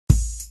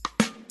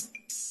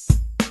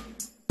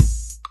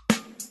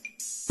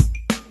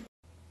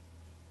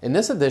In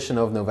this edition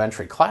of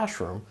Noventri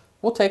Classroom,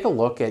 we'll take a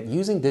look at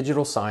using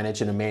digital signage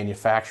in a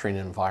manufacturing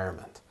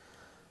environment.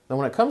 Now,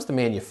 when it comes to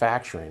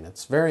manufacturing,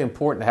 it's very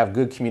important to have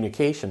good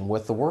communication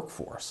with the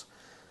workforce.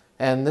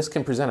 And this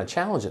can present a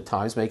challenge at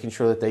times, making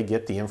sure that they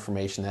get the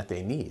information that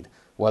they need,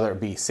 whether it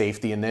be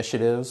safety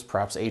initiatives,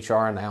 perhaps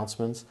HR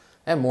announcements,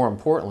 and more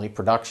importantly,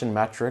 production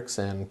metrics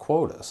and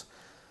quotas.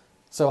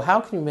 So how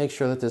can you make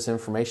sure that this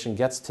information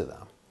gets to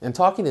them? In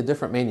talking to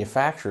different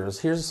manufacturers,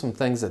 here's some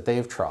things that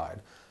they've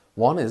tried.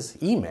 One is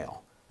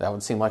email. That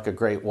would seem like a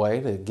great way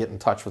to get in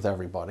touch with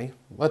everybody.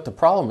 But the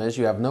problem is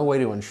you have no way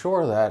to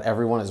ensure that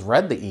everyone has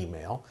read the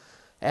email.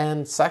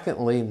 And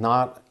secondly,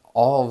 not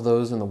all of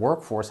those in the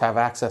workforce have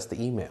access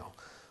to email.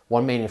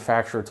 One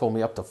manufacturer told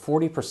me up to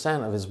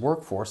 40% of his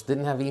workforce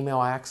didn't have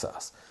email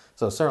access.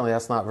 So certainly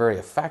that's not very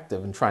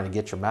effective in trying to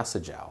get your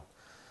message out.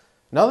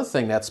 Another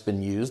thing that's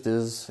been used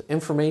is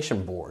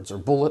information boards or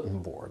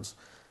bulletin boards.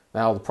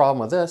 Now, the problem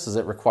with this is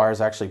it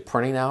requires actually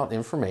printing out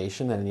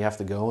information, and you have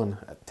to go and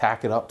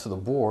tack it up to the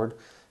board.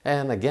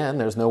 And again,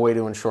 there's no way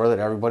to ensure that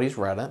everybody's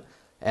read it.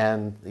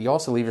 And you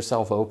also leave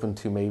yourself open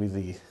to maybe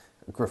the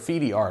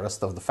graffiti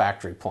artist of the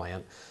factory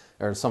plant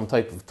or some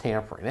type of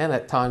tampering. And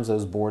at times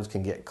those boards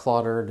can get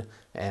cluttered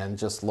and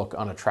just look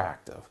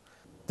unattractive.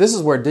 This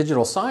is where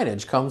digital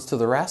signage comes to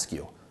the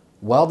rescue.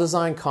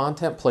 Well-designed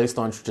content placed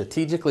on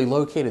strategically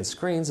located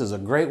screens is a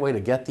great way to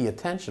get the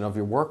attention of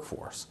your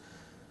workforce.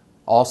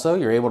 Also,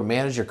 you're able to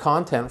manage your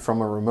content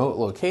from a remote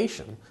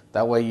location.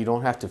 That way you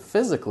don't have to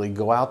physically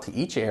go out to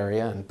each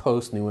area and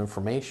post new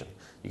information.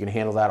 You can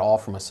handle that all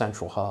from a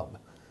central hub.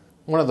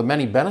 One of the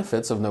many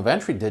benefits of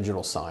Noventri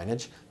digital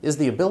signage is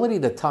the ability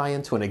to tie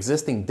into an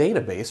existing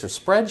database or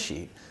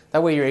spreadsheet.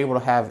 That way you're able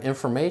to have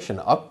information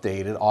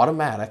updated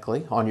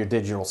automatically on your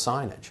digital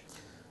signage.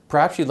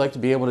 Perhaps you'd like to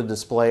be able to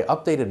display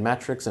updated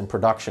metrics and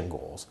production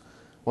goals.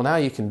 Well, now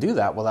you can do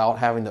that without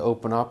having to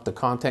open up the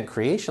content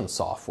creation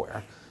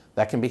software.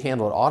 That can be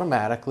handled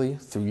automatically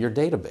through your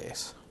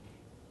database.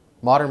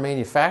 Modern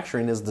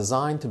manufacturing is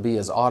designed to be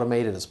as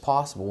automated as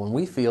possible, and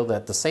we feel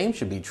that the same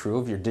should be true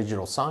of your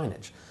digital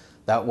signage.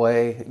 That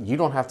way, you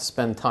don't have to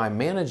spend time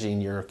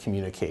managing your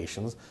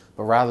communications,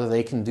 but rather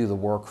they can do the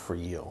work for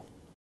you.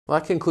 Well,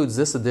 that concludes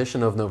this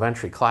edition of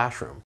Noventri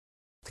Classroom.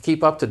 To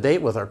keep up to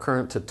date with our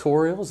current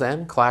tutorials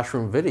and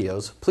classroom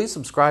videos, please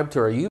subscribe to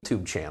our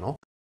YouTube channel,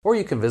 or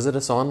you can visit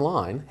us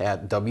online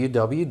at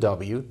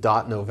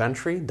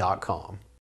www.noventri.com.